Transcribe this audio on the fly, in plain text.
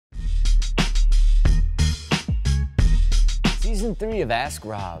Season 3 of Ask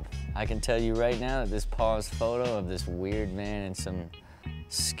Rob. I can tell you right now that this paused photo of this weird man and some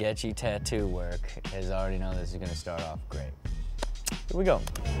sketchy tattoo work has already known this is gonna start off great. Here we go.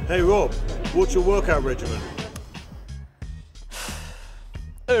 Hey Rob, what's your workout regimen?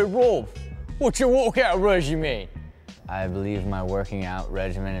 Hey Rob, what's your workout regimen? I believe my working out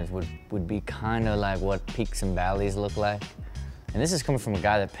regimen would be kind of like what peaks and valleys look like. And this is coming from a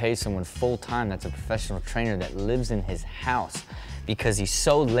guy that pays someone full-time that's a professional trainer that lives in his house because he's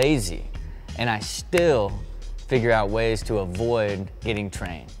so lazy. And I still figure out ways to avoid getting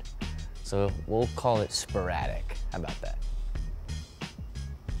trained. So we'll call it sporadic. How about that?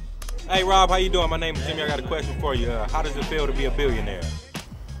 Hey Rob, how you doing? My name is Jimmy. I got a question for you. How does it feel to be a billionaire?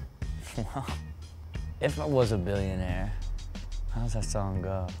 Well, if I was a billionaire, how's that song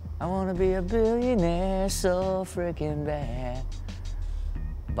go? I wanna be a billionaire so freaking bad.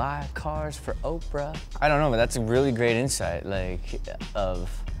 Buy cars for Oprah. I don't know, but that's a really great insight, like,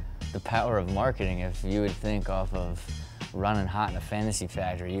 of the power of marketing. If you would think off of running hot in a fantasy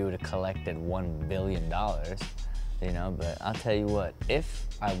factory, you would have collected $1 billion, you know? But I'll tell you what, if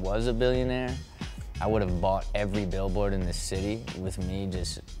I was a billionaire, I would have bought every billboard in the city with me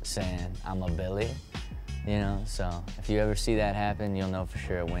just saying, I'm a Billy, you know? So if you ever see that happen, you'll know for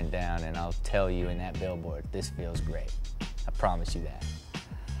sure it went down, and I'll tell you in that billboard, this feels great. I promise you that.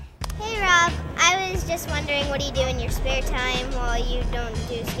 Hey Rob, I was just wondering, what do you do in your spare time while you don't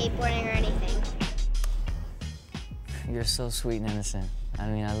do skateboarding or anything? You're so sweet and innocent. I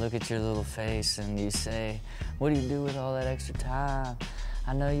mean, I look at your little face and you say, what do you do with all that extra time?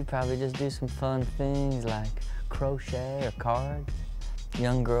 I know you probably just do some fun things like crochet or cards.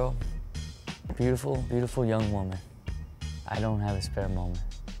 Young girl, beautiful, beautiful young woman. I don't have a spare moment.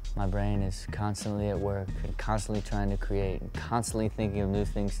 My brain is constantly at work and constantly trying to create and constantly thinking of new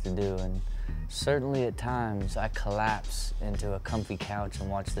things to do. And certainly at times I collapse into a comfy couch and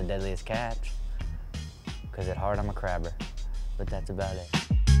watch The Deadliest Catch. Because at heart I'm a crabber, but that's about it.